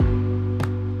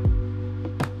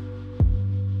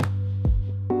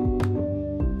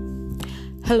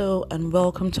Hello and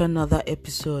welcome to another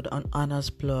episode on Anna's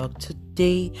blog.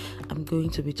 Today I'm going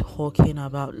to be talking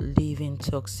about leaving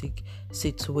toxic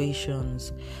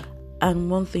situations. And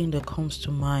one thing that comes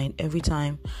to mind every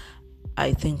time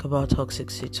I think about toxic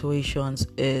situations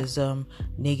is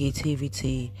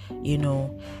negativity.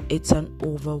 It's an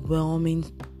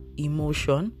overwhelming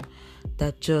emotion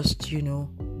that just,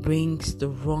 brings the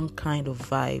wrong kind of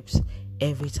vibes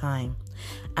every time.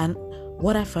 And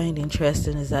what I find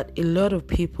interesting is that a lot of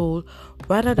people,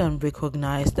 rather than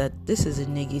recognize that this is a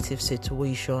negative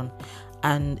situation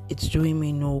and it's doing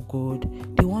me no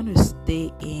good, they want to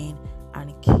stay in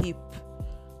and keep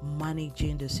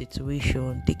managing the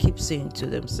situation. They keep saying to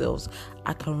themselves,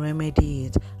 I can remedy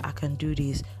it, I can do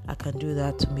this, I can do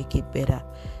that to make it better.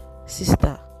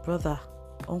 Sister, brother,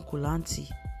 uncle, auntie,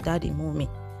 daddy, mommy,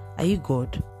 are you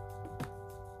God?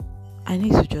 I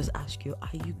need to just ask you,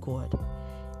 are you God?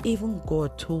 Even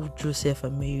God told Joseph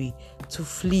and Mary to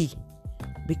flee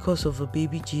because of a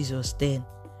baby Jesus then.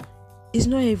 It's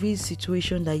not every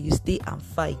situation that you stay and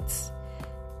fight.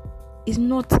 It's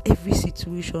not every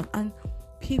situation, and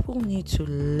people need to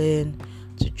learn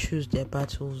to choose their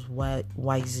battles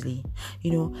wisely.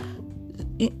 In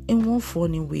one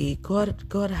funny way,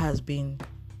 God has been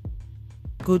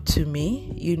good to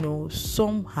me.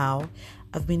 Somehow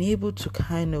I've been able to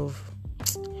kind of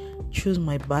choose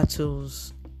my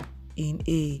battles in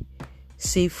a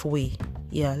safe way.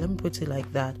 Yeah, let me put it like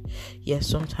that. Yeah,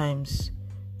 sometimes,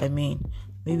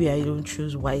 maybe I don't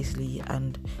choose wisely,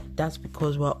 and that's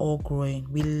because we're all growing.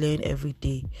 We learn every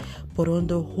day. But on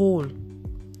the whole,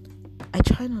 I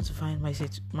try not to find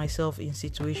myself in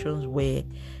situations where,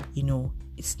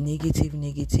 it's negative.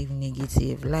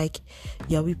 Like,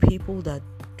 you're with people that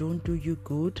don't do you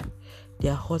good.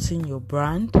 They're hurting your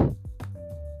brand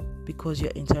because you're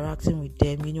interacting with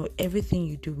them. Everything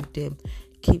you do with them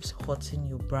keeps hurting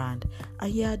your brand,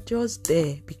 and you're just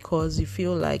there because you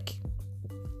feel like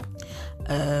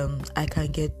I can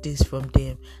get this from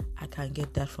them, I can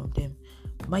get that from them.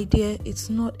 My dear, it's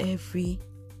not every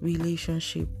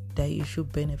relationship that you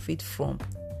should benefit from.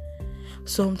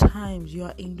 Sometimes you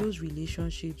are in those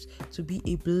relationships to be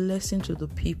a blessing to the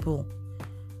people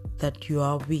that you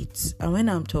are with. And when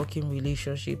I'm talking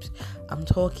relationships, I'm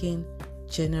talking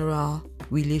general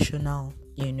relational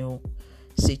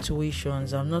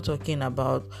situations. I'm not talking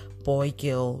about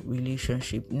boy-girl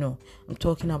relationship. No, I'm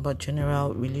talking about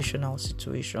general relational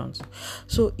situations.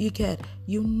 So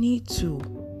you need to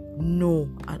know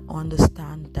and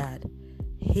understand that,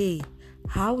 hey,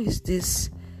 how is this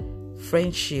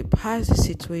friendship, how is this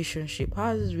situationship,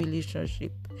 how is this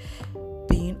relationship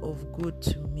being of good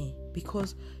to me?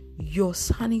 Because your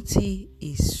sanity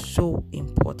is so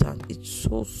important. It's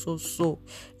so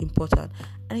important.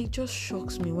 And it just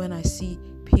shocks me when I see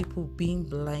people being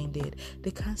blinded.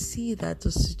 They can see that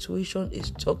the situation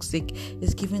is toxic,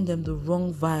 it's giving them the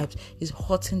wrong vibes, it's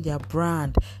hurting their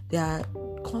brand. They are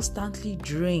constantly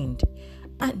drained,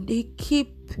 and they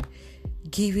keep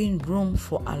giving room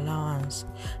for allowance.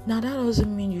 Now, that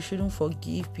doesn't mean you shouldn't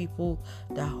forgive people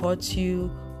that hurt you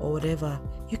or whatever.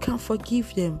 You can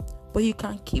forgive them, but you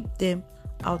can keep them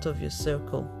out of your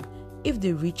circle. If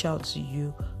they reach out to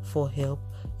you for help,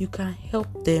 you can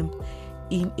help them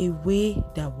in a way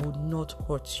that would not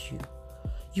hurt you.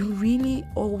 You really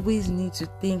always need to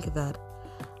think that,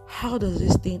 how does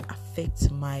this thing affect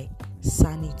my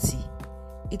sanity?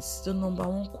 It's the number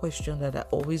one question that I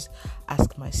always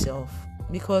ask myself,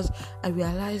 because I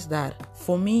realize that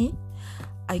for me,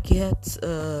 I get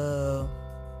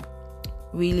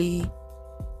really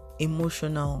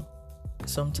emotional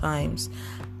sometimes,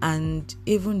 and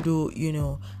even though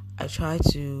I try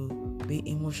to be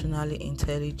emotionally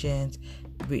intelligent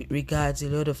regards a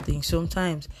lot of things,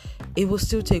 sometimes it will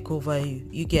still take over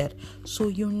you. So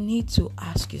you need to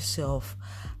ask yourself,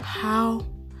 how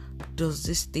does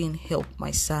this thing help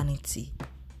my sanity?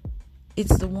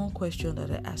 It's the one question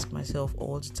that I ask myself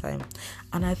all the time,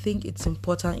 and I think it's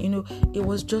important. It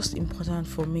was just important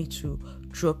for me to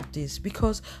drop this,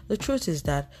 because the truth is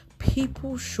that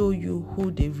people show you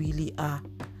who they really are.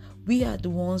 We are the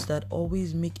ones that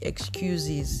always make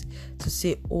excuses to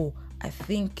say, oh, I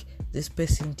think this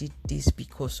person did this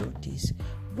because of this,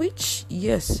 which,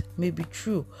 yes, may be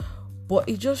true, but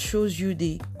it just shows you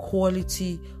the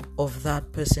quality of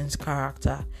that person's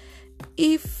character.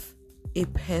 If a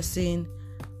person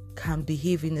can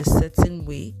behave in a certain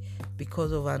way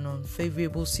because of an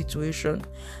unfavorable situation,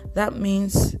 that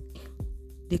means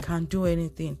they can do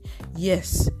anything.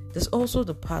 Yes, there's also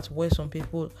the part where some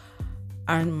people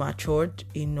aren't matured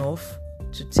enough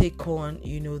to take on,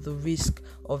 the risk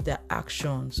of their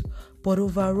actions. But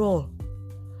overall,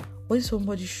 when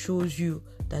somebody shows you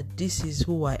that this is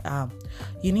who I am,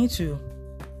 you need to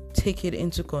take it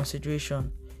into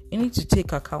consideration. You need to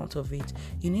take account of it.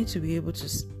 You need to be able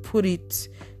to put it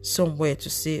somewhere to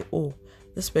say, oh,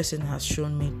 this person has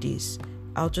shown me this.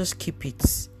 I'll just keep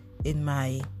it in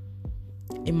my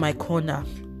corner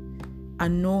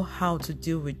and know how to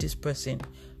deal with this person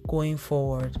going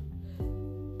forward.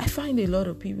 I find a lot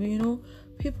of people,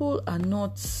 people are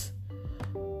not,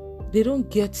 they don't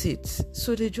get it.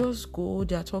 So they just go,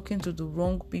 they're talking to the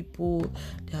wrong people,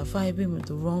 they're vibing with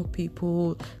the wrong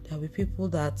people. There'll be people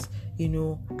that,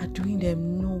 are doing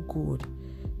them no good.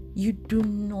 You do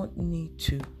not need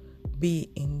to be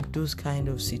in those kind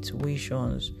of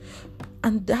situations.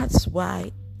 And that's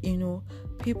why,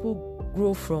 people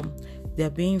grow from their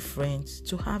being friends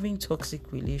to having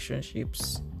toxic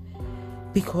relationships.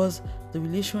 Because the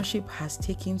relationship has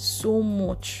taken so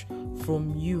much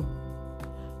from you.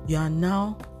 You are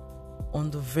now on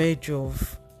the verge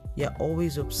of, you're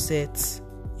always upset,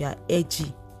 you're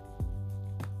edgy.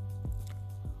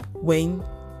 When,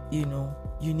 you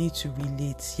need to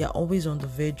relate. You're always on the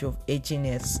verge of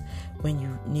edginess when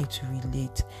you need to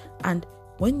relate. And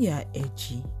when you're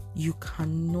edgy, you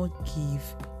cannot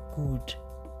give good.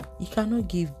 You cannot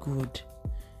give good.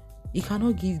 You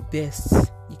cannot give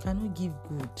best. You cannot give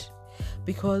good.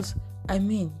 Because,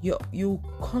 you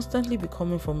constantly be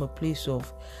coming from a place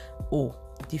of,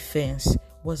 defense.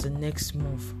 What's the next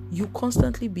move? You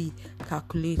constantly be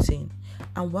calculating.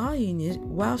 And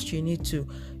whilst you need to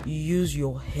use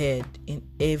your head in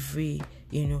every,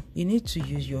 you need to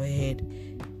use your head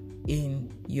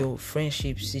in your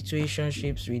friendships,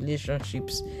 situationships,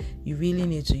 relationships. You really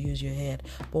need to use your head.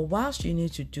 But whilst you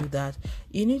need to do that,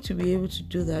 you need to be able to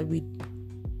do that with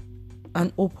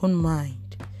an open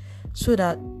mind, so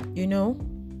that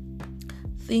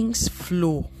things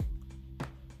flow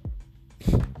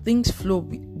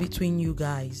between you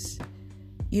guys.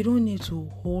 You don't need to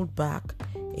hold back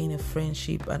in a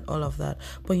friendship and all of that,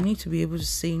 but you need to be able to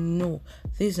say, no,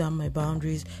 these are my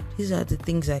boundaries, these are the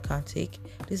things I can take,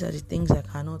 these are the things I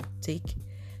cannot take,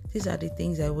 these are the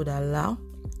things I would allow,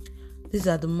 these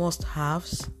are the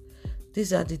must-haves,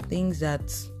 these are the things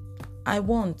that I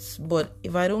want, but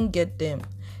if I don't get them,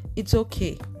 it's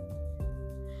okay.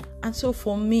 And so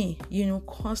for me,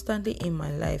 constantly in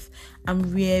my life, I'm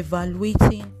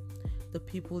reevaluating the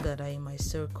people that are in my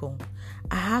circle.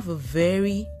 I have a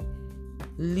very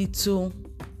little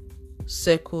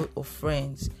circle of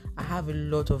friends. I have a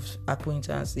lot of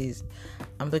acquaintances.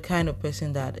 I'm the kind of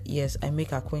person that, yes, I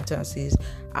make acquaintances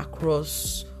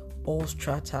across all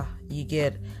strata.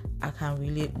 I can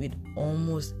relate with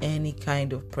almost any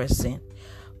kind of person.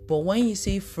 But when you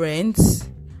say friends,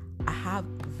 I have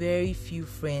very few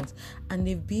friends, and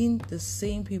they've been the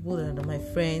same people that are my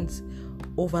friends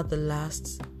over the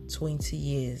last 20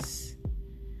 years.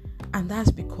 And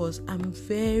that's because I'm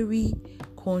very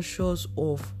conscious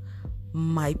of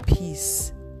my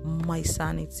peace, my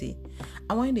sanity.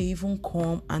 And when they even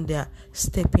come and they're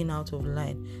stepping out of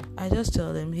line, I just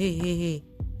tell them, hey,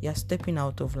 you're stepping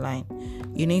out of line.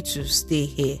 You need to stay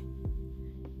here.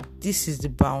 This is the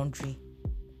boundary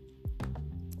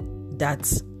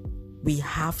that we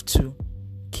have to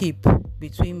keep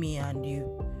between me and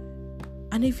you.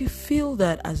 And if you feel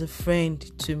that as a friend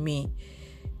to me,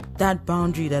 that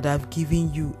boundary that I've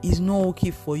given you is not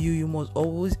okay for you, you must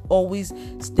always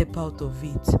step out of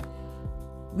it.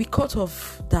 We cut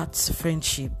off that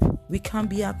friendship. We can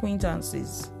be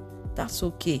acquaintances. That's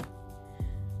okay.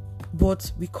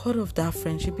 But we cut off that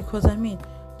friendship because,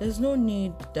 there's no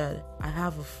need that I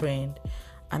have a friend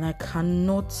and I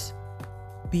cannot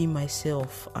be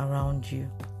myself around you.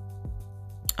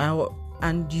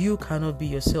 And you cannot be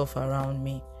yourself around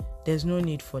me. There's no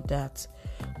need for that.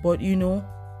 But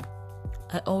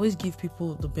I always give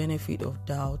people the benefit of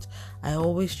doubt. I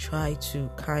always try to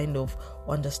kind of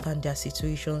understand their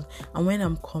situations. And when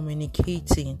I'm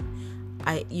communicating,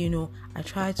 I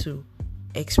try to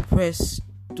express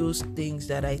those things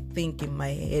that I think in my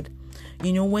head.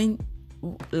 When,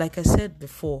 like I said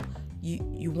before,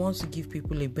 you want to give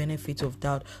people a benefit of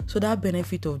doubt. So that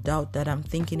benefit of doubt that I'm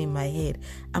thinking in my head,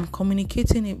 I'm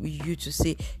communicating it with you to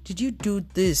say, did you do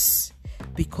this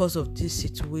because of this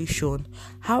situation?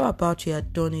 How about you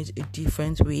had done it a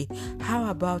different way?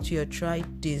 How about you had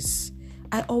tried this?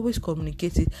 I always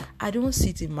communicate it. I don't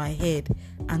sit in my head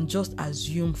and just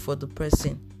assume for the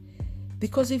person.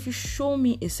 Because if you show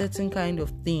me a certain kind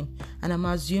of thing and I'm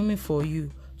assuming for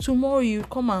you, tomorrow you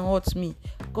come and hurt me.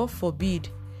 God forbid.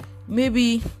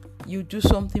 Maybe you do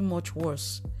something much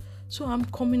worse. So I'm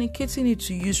communicating it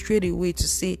to you straight away to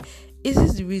say, is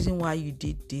this the reason why you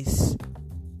did this?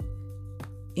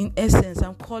 In essence,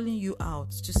 I'm calling you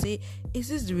out to say, is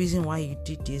this the reason why you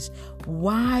did this?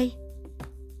 Why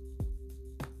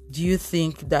do you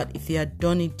think that if you had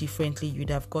done it differently, you'd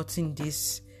have gotten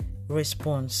this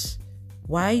response?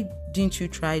 Why didn't you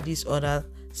try this other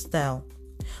style?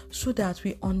 So that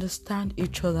we understand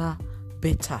each other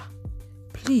better.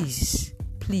 Please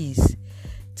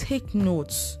take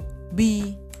notes.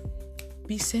 Be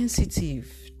sensitive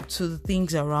to the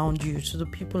things around you, to the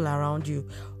people around you.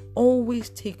 Always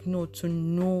take note to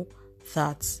know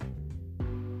that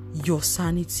your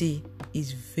sanity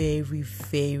is very,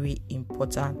 very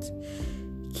important.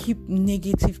 Keep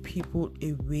negative people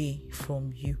away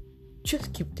from you.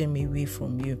 Just keep them away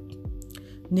from you.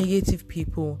 Negative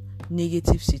people,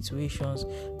 negative situations.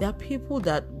 There are people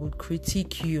that would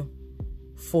critique you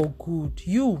for good.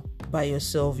 You by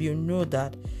yourself, you know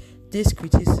that this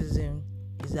criticism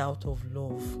is out of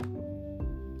love.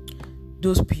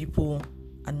 Those people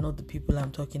are not the people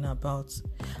I'm talking about.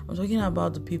 I'm talking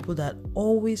about the people that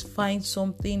always find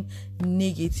something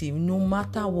negative, no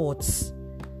matter what.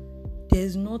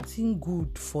 There's nothing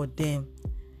good for them.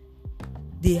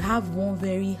 They have one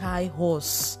very high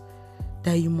horse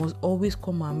that you must always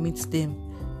come and meet them,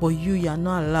 but you're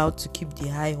not allowed to keep the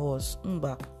high horse.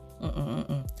 That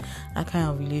kind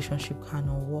of relationship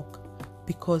cannot work,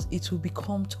 because it will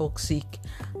become toxic,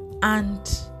 and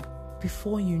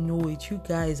before you know it, you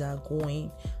guys are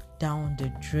going down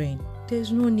the drain.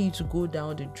 There's no need to go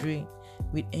down the drain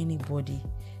with anybody.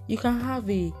 You can have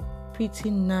a pretty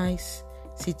nice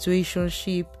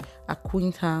situationship,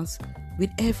 acquaintance with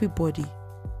everybody,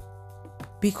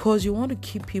 because you want to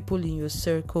keep people in your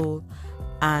circle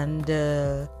and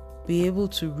be able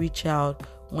to reach out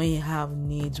when you have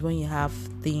needs, when you have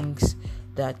things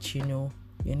that you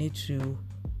need to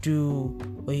do,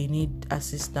 or you need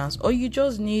assistance, or you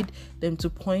just need them to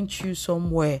point you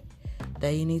somewhere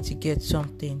that you need to get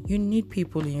something. You need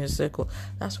people in your circle.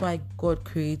 That's why God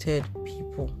created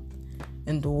people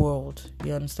in the world.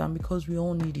 You understand? Because we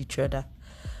all need each other.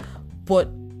 But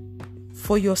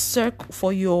for your circle,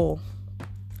 for your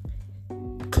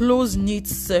close-knit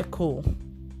circle,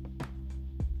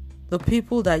 the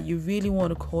people that you really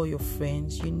want to call your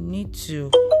friends, you need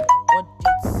to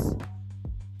audit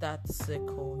that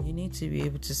circle. You need to be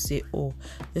able to say, oh,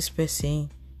 this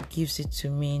person gives it to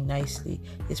me nicely,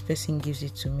 this person gives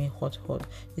it to me hot,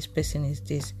 this person is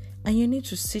this. And you need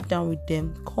to sit down with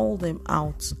them, call them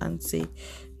out and say,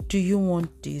 do you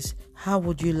want this? How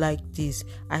would you like this?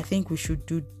 I think we should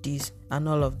do this, and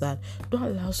all of that. Don't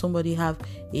allow somebody have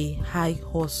a high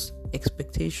horse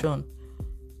expectation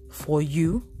for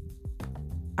you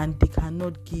and they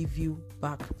cannot give you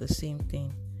back the same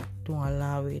thing. Don't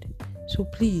allow it. So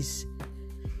please,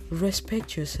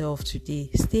 respect yourself today.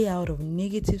 Stay out of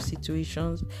negative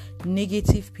situations,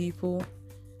 negative people.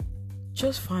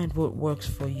 Just find what works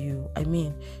for you. I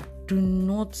mean, do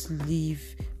not stay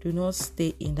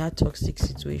in that toxic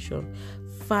situation.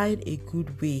 Find a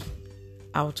good way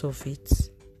out of it.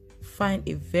 Find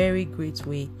a very great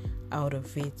way out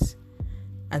of it.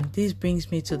 And this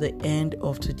brings me to the end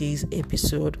of today's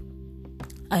episode.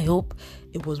 I hope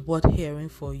it was worth hearing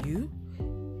for you.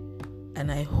 And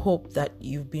I hope that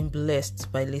you've been blessed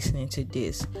by listening to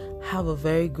this. Have a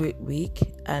very great week.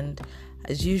 And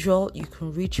as usual, you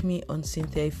can reach me on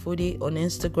Cynthia Ifode on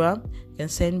Instagram. You can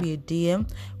send me a DM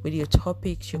with your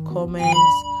topics, your comments,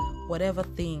 whatever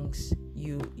things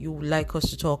you would like us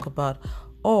to talk about.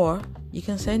 Or you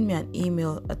can send me an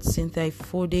email at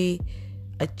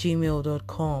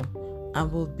cynthiaifode@gmail.com,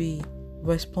 and we'll be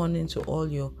responding to all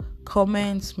your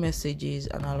comments, messages,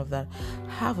 and all of that.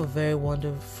 Have a very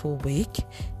wonderful week.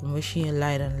 I'm wishing you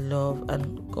light and love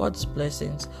and God's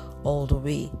blessings all the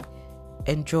way.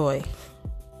 Enjoy.